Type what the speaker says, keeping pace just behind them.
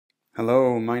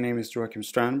Hello, my name is Joachim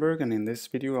Strandberg, and in this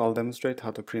video I'll demonstrate how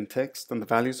to print text and the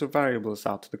values of variables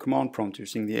out to the command prompt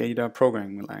using the Ada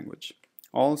programming language.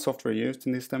 All software used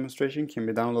in this demonstration can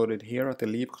be downloaded here at the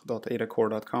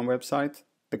libre.adacore.com website.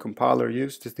 The compiler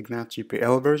used is the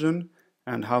GNAT-GPL version,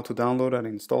 and how to download and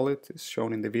install it is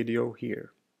shown in the video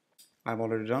here. I've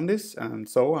already done this, and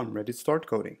so I'm ready to start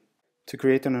coding. To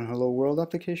create an Hello World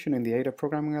application in the Ada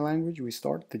programming language, we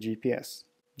start the GPS.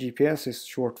 GPS is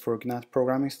short for GNAT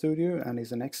Programming Studio and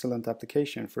is an excellent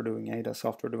application for doing Ada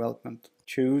software development.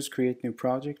 Choose Create New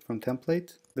Project from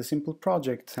Template. The simple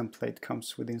project template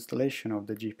comes with the installation of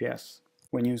the GPS.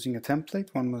 When using a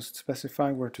template, one must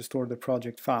specify where to store the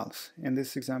project files. In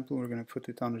this example, we're going to put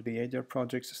it under the Ada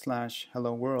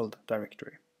projects/Hello World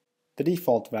directory. The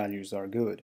default values are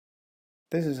good.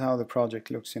 This is how the project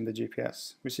looks in the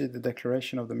GPS. We see the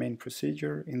declaration of the main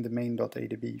procedure in the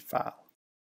main.adb file.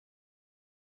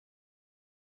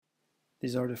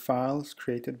 These are the files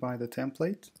created by the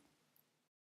template.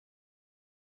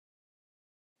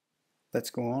 Let's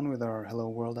go on with our Hello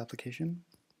World application.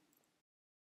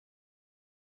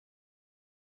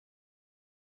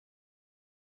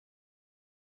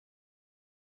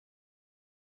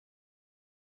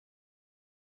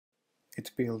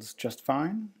 It builds just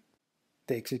fine.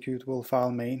 The executable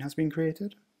file main has been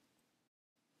created.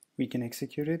 We can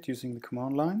execute it using the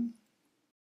command line.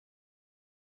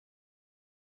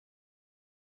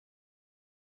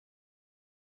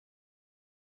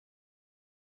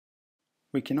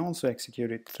 We can also execute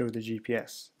it through the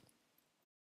GPS.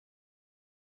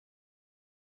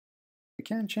 We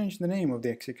can change the name of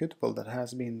the executable that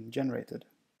has been generated.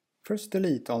 First,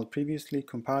 delete all previously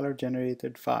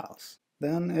compiler-generated files.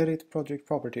 Then edit project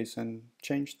properties and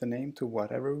change the name to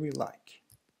whatever we like.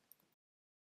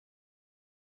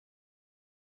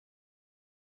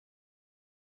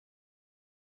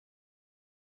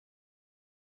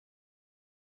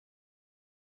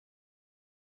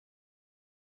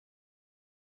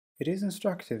 It is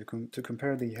instructive to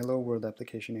compare the Hello World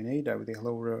application in Ada with the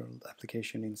Hello World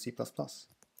application in C++.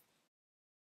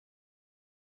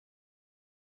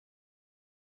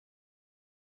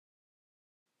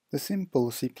 The simple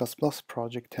C++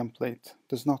 project template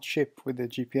does not ship with the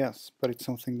GPS, but it's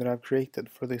something that I've created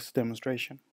for this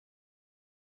demonstration.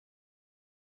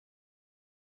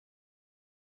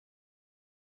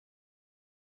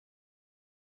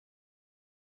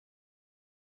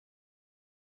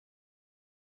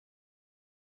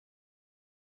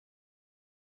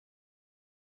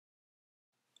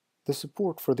 The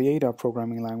support for the Ada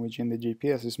programming language in the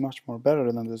GPS is much more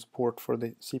better than the support for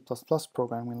the C++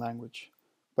 programming language,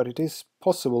 but it is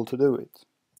possible to do it.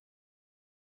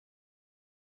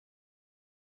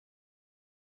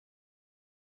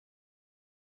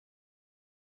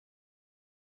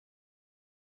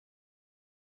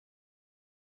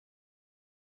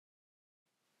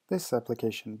 This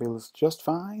application builds just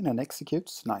fine and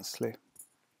executes nicely.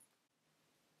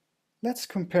 Let's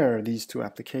compare these two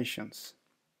applications.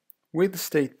 With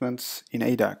statements in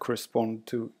Ada correspond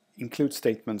to include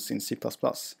statements in C++.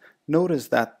 Notice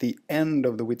that the end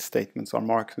of the with statements are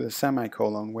marked with a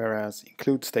semicolon, whereas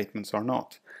include statements are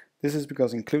not. This is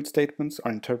because include statements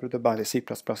are interpreted by the C++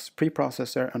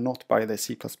 preprocessor and not by the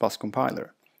C++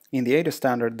 compiler. In the Ada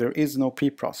standard there is no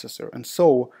preprocessor, and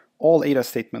so all Ada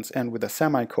statements end with a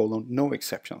semicolon, no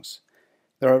exceptions.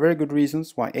 There are very good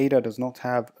reasons why Ada does not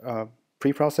have a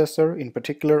preprocessor, in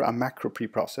particular a macro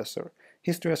preprocessor.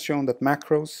 History has shown that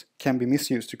macros can be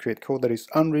misused to create code that is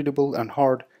unreadable and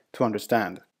hard to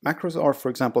understand. Macros are, for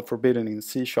example, forbidden in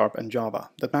C# and Java.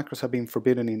 That macros have been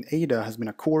forbidden in Ada has been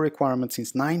a core requirement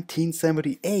since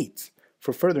 1978.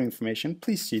 For further information,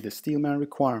 please see the Steelman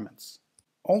requirements.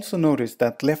 Also notice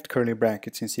that left curly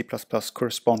brackets in C++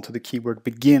 correspond to the keyword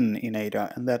begin in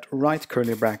Ada, and that right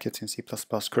curly brackets in C++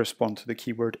 correspond to the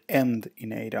keyword end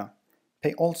in Ada.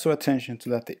 Pay also attention to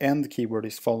that the end keyword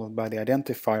is followed by the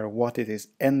identifier what it is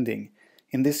ending.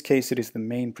 In this case it is the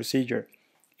main procedure.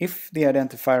 If the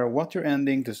identifier what you're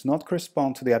ending does not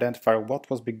correspond to the identifier what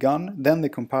was begun, then the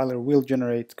compiler will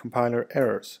generate compiler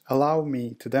errors. Allow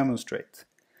me to demonstrate.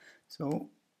 So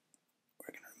we're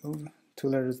going to remove two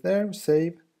letters there,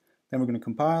 save, then we're going to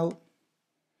compile,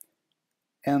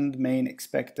 end main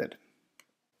expected.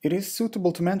 It is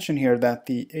suitable to mention here that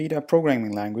the Ada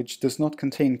programming language does not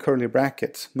contain curly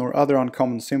brackets nor other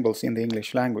uncommon symbols in the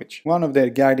English language. One of the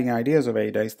guiding ideas of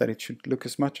Ada is that it should look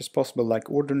as much as possible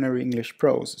like ordinary English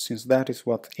prose, since that is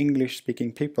what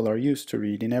English-speaking people are used to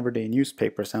read in everyday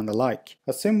newspapers and the like.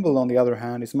 A symbol, on the other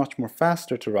hand, is much more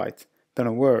faster to write than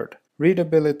a word.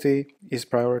 Readability is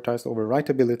prioritized over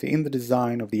writability in the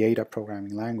design of the Ada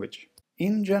programming language.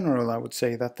 In general, I would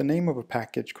say that the name of a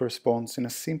package corresponds in a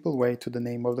simple way to the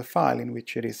name of the file in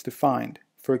which it is defined.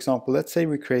 For example, let's say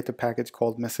we create a package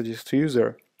called messages to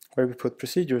user, where we put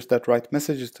procedures that write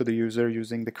messages to the user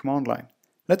using the command line.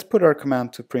 Let's put our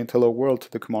command to print hello world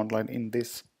to the command line in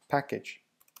this package.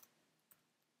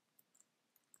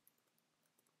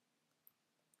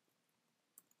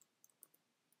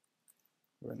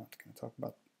 We're not going to talk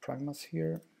about pragmas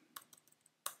here.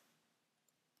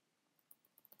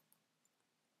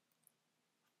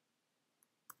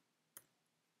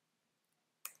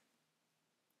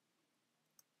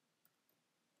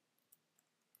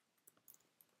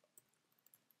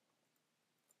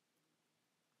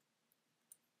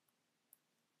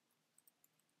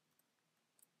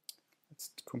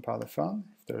 Let's compile the file.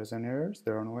 If there is any errors,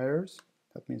 there are no errors.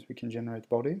 That means we can generate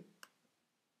body.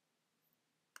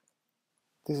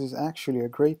 This is actually a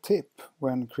great tip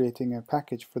when creating a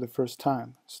package for the first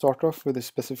time. Start off with a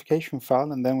specification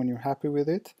file, and then when you're happy with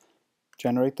it,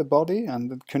 generate the body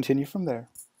and continue from there.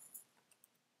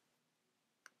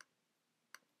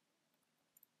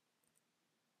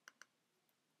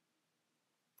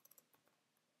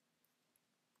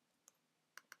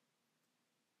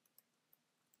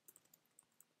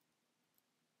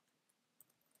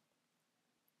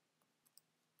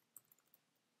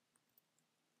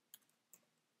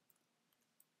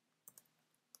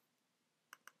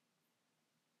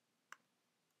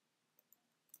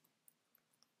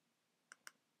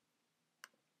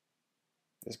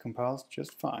 This compiles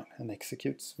just fine and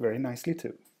executes very nicely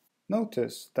too.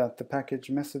 Notice that the package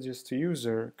messages to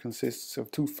user consists of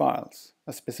two files,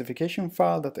 a specification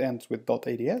file that ends with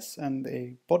 .ads and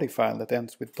a body file that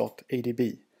ends with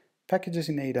 .adb. Packages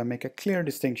in Ada make a clear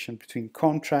distinction between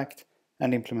contract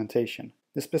and implementation.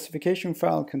 The specification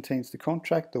file contains the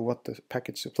contract of what the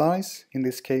package supplies, in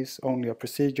this case only a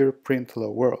procedure print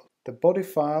hello world. The body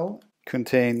file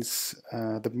contains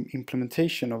the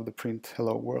implementation of the print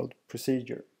hello world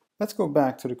procedure. Let's go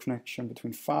back to the connection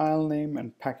between file name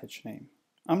and package name.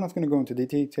 I'm not going to go into the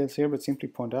details here, but simply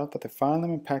point out that the file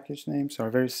name and package names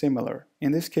are very similar.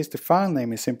 In this case, the file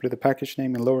name is simply the package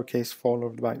name in lowercase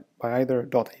followed by either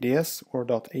 .ads or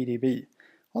 .adb.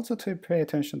 Also to pay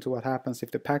attention to what happens if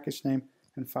the package name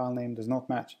and file name does not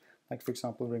match. Like for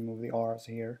example, remove the R's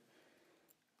here,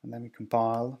 and then we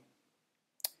compile.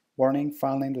 Warning,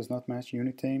 file name does not match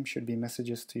unit name, should be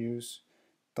messages to use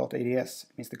 .ads.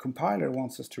 It means the compiler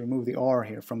wants us to remove the R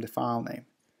here from the file name.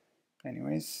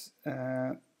 Anyways, we're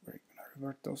going to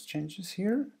revert those changes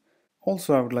here.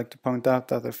 Also, I would like to point out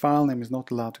that the file name is not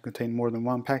allowed to contain more than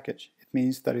one package. It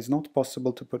means that it's not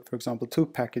possible to put, for example, two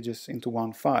packages into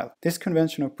one file. This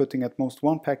convention of putting at most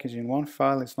one package in one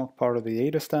file is not part of the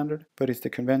Ada standard, but is the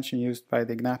convention used by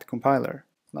the Ignat compiler.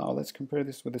 Now let's compare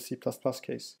this with the C++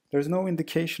 case. There is no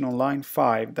indication on line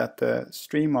 5 that the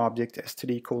stream object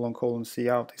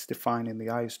std::cout is defined in the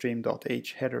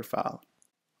iostream.h header file.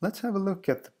 Let's have a look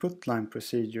at the put line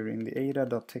procedure in the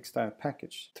ada.txt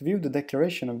package. To view the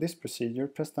declaration of this procedure,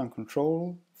 press down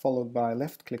Ctrl followed by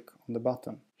left click on the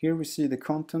button. Here we see the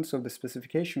contents of the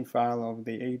specification file of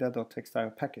the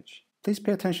ada.txt package. Please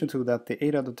pay attention to that the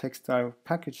ada.txt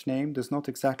package name does not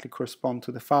exactly correspond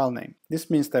to the file name. This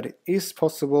means that it is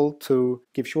possible to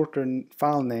give shorter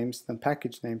file names than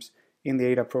package names in the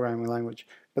Ada programming language,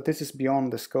 but this is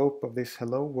beyond the scope of this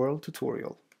Hello World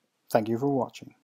tutorial. Thank you for watching.